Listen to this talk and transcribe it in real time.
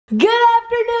Good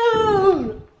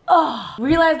afternoon! Oh,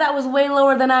 realized that was way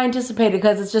lower than I anticipated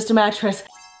because it's just a mattress.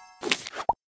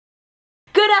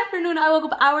 Good afternoon. I woke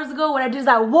up hours ago. What I did is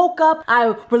I woke up,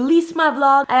 I released my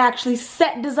vlog, I actually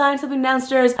designed something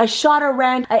downstairs, I shot a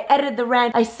rant, I edited the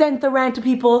rant, I sent the rant to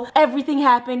people, everything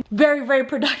happened. Very, very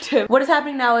productive. What is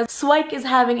happening now is Swike is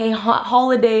having a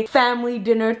holiday family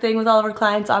dinner thing with all of our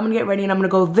clients, so I'm gonna get ready and I'm gonna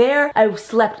go there. I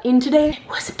slept in today. It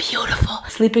was beautiful.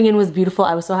 Sleeping in was beautiful.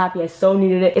 I was so happy. I so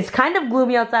needed it. It's kind of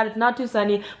gloomy outside. It's not too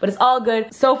sunny, but it's all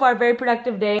good. So far, very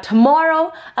productive day.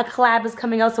 Tomorrow, a collab is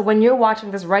coming out, so when you're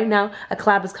watching this right now, a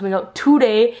collab is coming out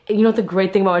today. And you know what the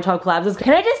great thing about my top collabs is?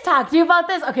 Can I just talk to you about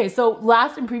this? Okay, so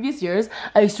in previous years,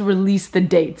 I used to release the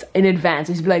dates in advance.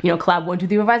 I used to be like, you know, collab 1, 2,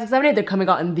 3, 4, 5, 6, 7, 8, they're coming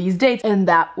out on these dates. And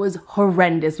that was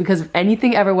horrendous because if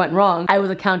anything ever went wrong, I was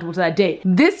accountable to that date.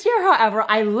 This year, however,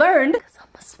 I learned, because I'm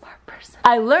a smart person,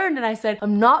 I learned and I said,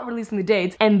 I'm not releasing the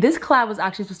dates. And this collab was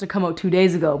actually supposed to come out 2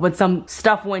 days ago, but some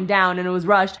stuff went down and it was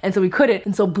rushed. And so we couldn't.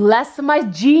 And so bless my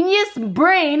genius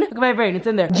brain. Look at my brain, it's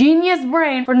in there. Genius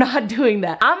brain for not doing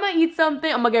that. I'm gonna eat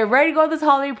something. I'm gonna get ready to go to this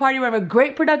holiday party. We're gonna have a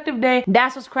great productive day.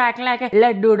 That's what's cracking like it.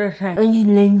 Let's do this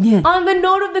thing. On the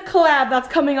note of the collab that's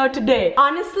coming out today.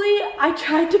 Honestly, I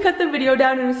tried to cut the video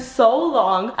down. It was so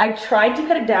long. I tried to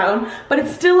cut it down, but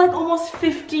it's still like almost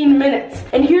 15 minutes.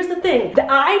 And here's the thing.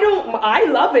 I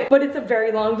love it, but it's a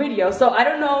very long video. So I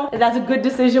don't know if that's a good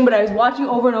decision, but I was watching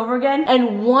over and over again,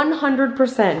 and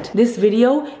 100%, this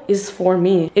video is for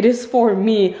me. It is for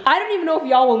me. I don't even know if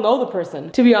y'all will know the person,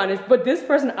 to be honest, but this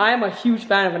person I am a huge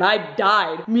fan of, and I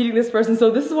died meeting this person.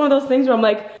 So this is one of those things where I'm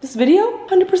like, this video,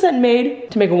 100%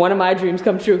 made to make one of my dreams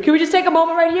come true. Can we just take a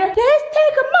moment right here? Let's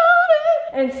take a moment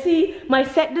and see my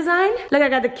set design. Look, I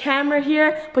got the camera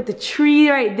here, put the tree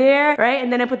right there, right?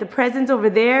 And then I put the presents over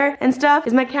there and stuff.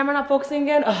 Is my camera not focusing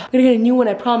again? Oh, I'm gonna get a new one,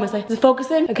 I promise. Is it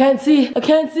focusing? I can't see. I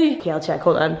can't see. Okay, I'll check.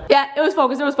 Hold on. Yeah, it was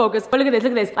focused. It was focused. But look at this.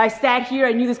 Look at this. I sat here.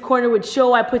 I knew this corner would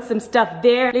show. I put some stuff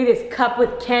there. Look at this cup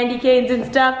with candy canes and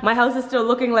stuff. My house is still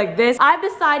looking like this. I've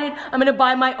decided I'm gonna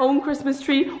buy my own Christmas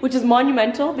tree, which is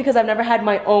monumental because I've never had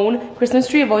my own Christmas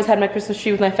tree. I've always had my Christmas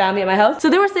tree with my family at my house. So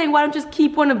they were saying, why don't you just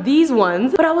keep one of these ones?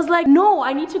 But I was like, no,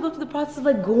 I need to go through the process of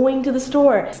like going to the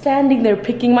store, standing there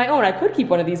picking my own. I could keep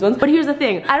one of these ones, but here's the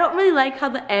thing. I don't really like how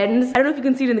the ends, I don't know if you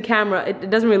can see it in the camera.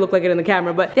 It doesn't really look like it in the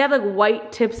camera, but they have like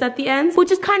white tips at the ends, which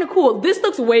is kind of cool. This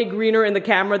looks way greener in the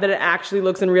camera than it actually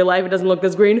looks in real life. It doesn't look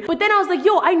this green. But then I was like,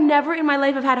 yo, I never in my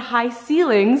life have had high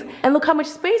ceilings, and look how much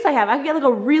space I have. I could get like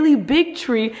a really big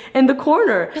tree in the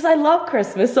corner because I love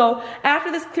Christmas. So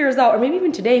after this clears out, or maybe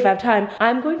even today if I have time,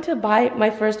 I'm going to buy my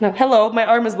first, no, hello, my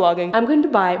arm is vlogging. I'm going to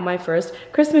buy my first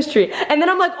Christmas tree. And then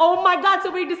I'm like, oh my God,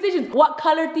 so many decisions. What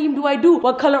color theme do I do?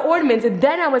 What color ornaments? And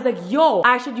then I was like, yo,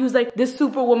 I should use like this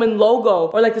Superwoman logo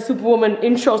or like the Superwoman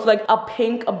intro, so like a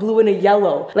pink, a blue, and a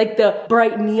yellow, like the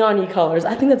bright neon-y colors.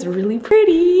 I think that's really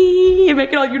pretty. You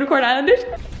make it all Unicorn Islandish.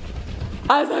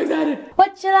 I'm so excited.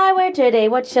 What shall I wear today?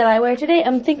 What shall I wear today?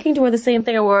 I'm thinking to wear the same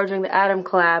thing I wore during the Adam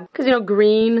collab. Because, you know,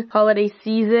 green, holiday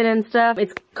season and stuff.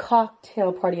 It's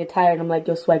cocktail party attire. And I'm like,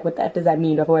 yo, Swag, what the F does that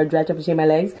mean? Do I have to wear a dress up to shave my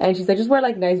legs? And she's like, just wear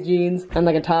like nice jeans and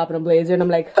like a top and a blazer. And I'm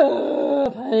like,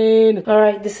 fine.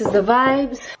 Alright, this is the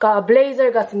vibes. Got a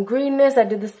blazer, got some greenness. I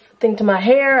did this thing to my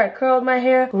hair. I curled my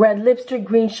hair. Red lipstick,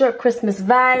 green shirt, Christmas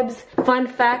vibes. Fun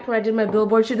fact, when I did my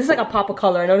billboard shoot, this is like a pop of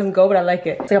color. I know it doesn't go, but I like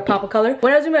it. It's like a pop of color.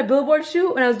 When I was doing my billboard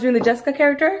shoot, when I was doing the Jessica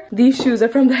character, these shoes are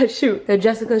from that shoot. They're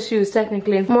Jessica's shoes,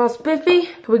 technically. More spiffy.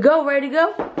 Here we go, ready to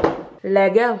go?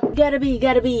 Let go. Gotta be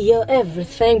your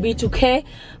everything, B2K.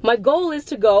 My goal is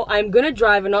to go. I'm gonna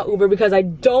drive and not Uber because I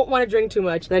don't want to drink too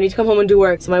much. And I need to come home and do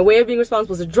work. So my way of being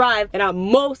responsible is to drive, and at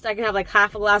most I can have like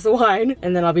half a glass of wine,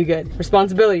 and then I'll be good.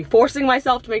 Responsibility. Forcing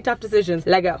myself to make tough decisions.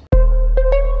 Let go.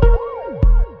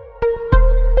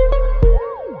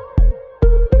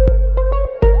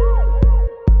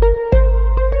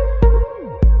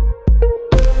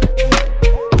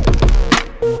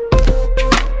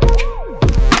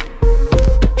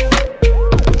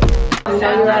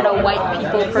 You're at a white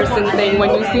people person thing when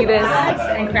you see this.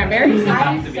 And cranberries.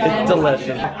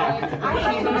 Delicious.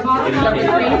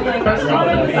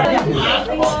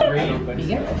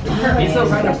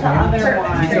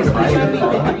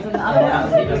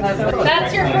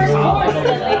 That's your first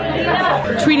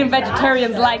course. Treating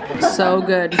vegetarians like so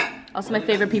good. Also, my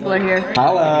favorite people are here.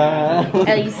 Hello.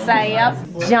 Elisa,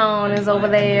 John is over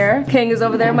there. King is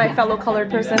over there, my fellow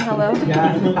colored person. Hello.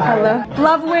 Hello.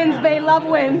 Love wins, babe. Love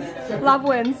wins. Love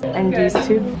wins. And these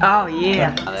two. Oh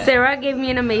yeah. Sarah gave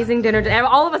me an amazing dinner.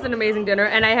 All of us an amazing dinner,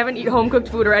 and I haven't eaten home cooked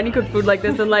food or any cooked food like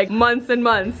this in like months and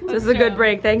months. This is a good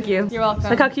break. Thank you. You're welcome.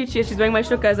 Look how cute she is. She's wearing my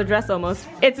shukka as a dress almost.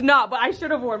 It's not, but I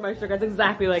should have worn my shukka. It's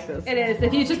exactly like this. It is.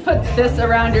 If you just put this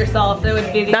around yourself, it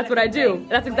would be the That's what I do.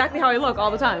 That's exactly how I look all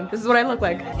the time. This is what I look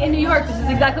like. In New York, this is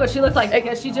exactly what she looked like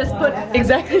because she just put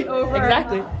Exactly. over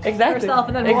Exactly. herself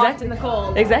and then walked in the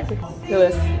cold. Exactly. Look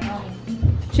at this.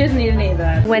 She doesn't need any of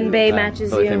that. When Bae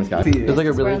matches you. There's like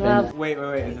a really love. Wait,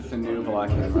 is this a new vlog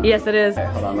camera? Yes, it is.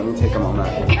 Okay, hold on, let me take a moment.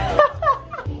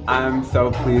 I'm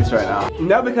so pleased right now.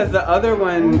 No, because the other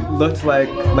one looked like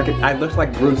I looked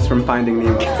like Bruce from Finding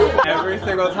Nemo. Every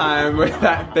single time with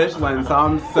that fish lens, so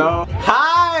I'm so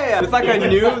hi! It's like a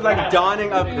new, like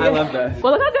dawning of, I love this.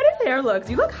 Well, look how good his hair looks.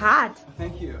 You look hot.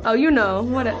 Thank you. Oh, you know.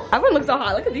 What? Everyone looks so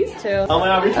hot. Look at these two. Oh my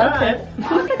god, we tried. Okay.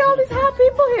 Look at all these hot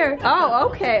people here. Oh,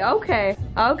 okay, okay,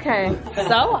 okay.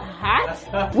 So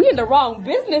hot. We in the wrong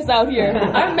business out here.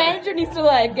 Our manager needs to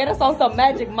like get us on some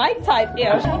Magic Mike type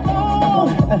ish.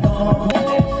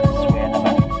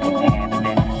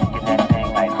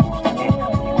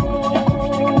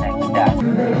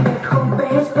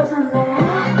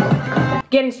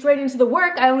 Getting straight into the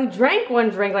work, I only drank one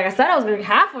drink. Like I said, I was gonna drink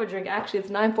half of a drink. Actually, it's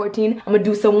 9:14. I'm gonna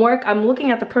do some work. I'm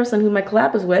looking at the person who my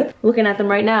collab is with. Looking at them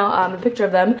right now, a picture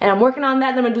of them. And I'm working on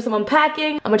that. Then I'm gonna do some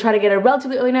unpacking. I'm gonna try to get a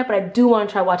relatively early night, but I do wanna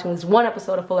try watching this one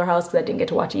episode of Fuller House because I didn't get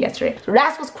to watch it yesterday. So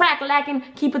that's what's crack-lacking.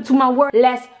 Keep it to my work.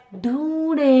 Let's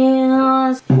do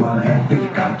this.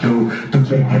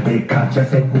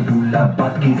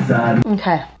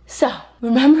 Okay, so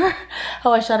remember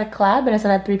how I shot a collab and I said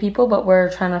I had 3 people, but we're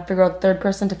trying to figure out the third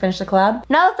person to finish the collab?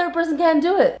 Now the third person can't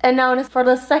do it. And now for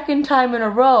the second time in a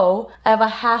row, I have a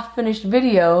half-finished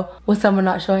video with someone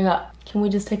not showing up. Can we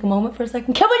just take a moment for a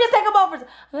second? Can we just take a moment for a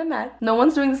second? I'm mad. No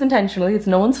one's doing this intentionally. It's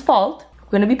no one's fault.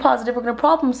 We're gonna be positive. We're gonna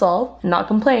problem solve and not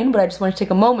complain, but I just want to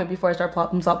take a moment before I start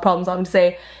problem solving to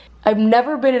say, I've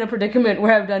never been in a predicament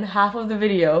where I've done half of the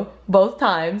video both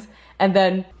times and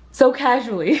then so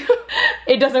casually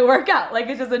it doesn't work out. Like,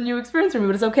 it's just a new experience for me,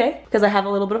 but it's okay because I have a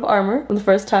little bit of armor from the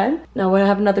first time. Now we're gonna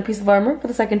have another piece of armor for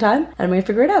the second time and I'm gonna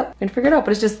figure it out.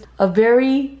 But it's just a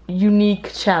very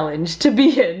unique challenge to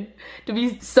be in. To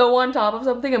be so on top of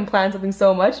something and plan something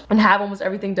so much and have almost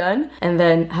everything done and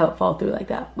then have it fall through like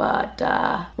that. But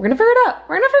we're gonna figure it out.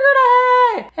 We're gonna figure it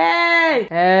out. Hey! Hey!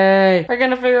 Hey! We're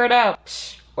gonna figure it out.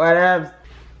 Psh, whatever.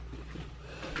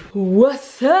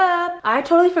 What's up? I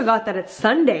totally forgot that it's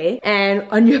Sunday and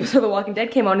a new episode of The Walking Dead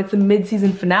came out and it's the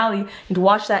mid-season finale. And to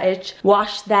watch that ish.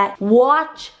 Watch that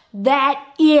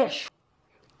ish.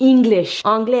 English.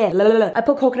 Anglais. La, la, la. I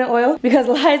put coconut oil because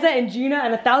Liza and Gina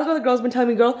and 1,000 other girls been telling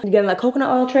me, girl, you get on that coconut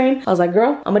oil train. I was like,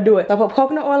 girl, I'm gonna do it. So I put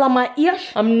coconut oil on my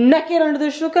ears. I'm naked under the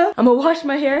shukka. I'm gonna wash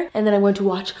my hair. And then I went to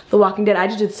watch The Walking Dead. I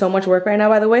just did so much work right now,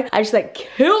 by the way. I just like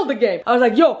killed the game. I was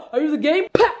like, yo, are you the game?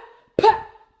 Pat, pat,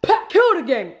 pat, kill the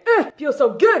game. Feels so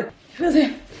good. Feels so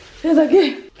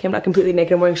good. Okay, I'm not completely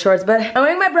naked, I'm wearing shorts, but I'm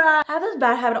wearing my bra. I have this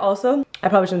bad habit also. I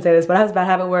probably shouldn't say this, but I have this bad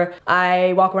habit where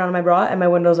I walk around in my bra and my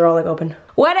windows are all like open.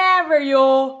 Whatever,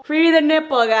 yo. Free the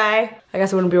nipple, guy. I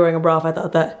guess I wouldn't be wearing a bra if I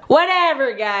thought that.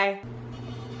 Whatever, guy.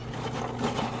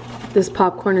 This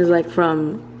popcorn is like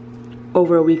from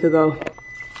over a week ago.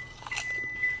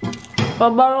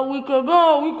 About a week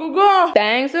ago.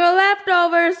 Thanks for the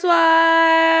leftover swag.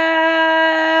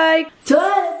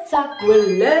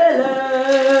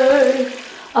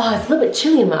 Oh, it's a little bit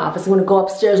chilly in my office. I'm gonna go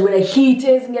upstairs where the heat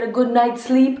is and get a good night's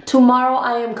sleep. Tomorrow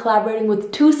I am collaborating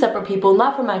with 2 separate people,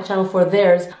 not for my channel, for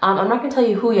theirs. I'm not gonna tell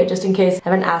you who yet, just in case. I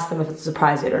haven't asked them if it's a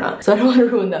surprise yet or not. So I don't want to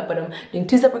ruin that, but I'm doing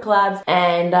 2 separate collabs.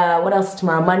 And what else is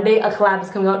tomorrow? Monday, a collab is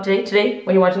coming out today,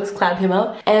 when you're watching this, collab came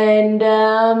out. And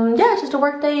yeah, it's just a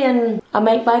work day and I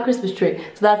might buy a Christmas tree.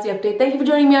 So that's the update. Thank you for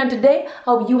joining me on today.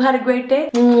 Hope you had a great day.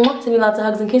 Send you lots of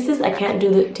hugs and kisses. I can't do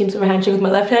the Team Swimmer handshake with my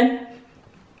left hand.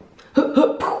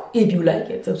 If you like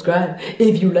it, subscribe.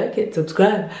 If you like it,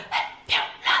 subscribe. If you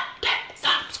like it,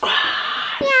 subscribe.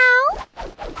 Meow.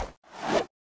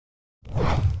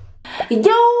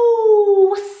 Yo,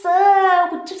 what's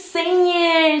up? What you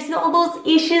saying? See all those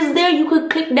issues there? You could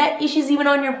click that issues even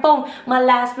on your phone. My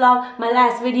last vlog, my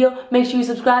last video. Make sure you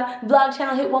subscribe. Vlog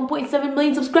channel hit 1.7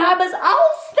 million subscribers. Oh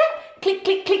snap! Click,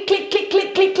 click, click, click, click,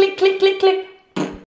 click, click, click, click, click, click.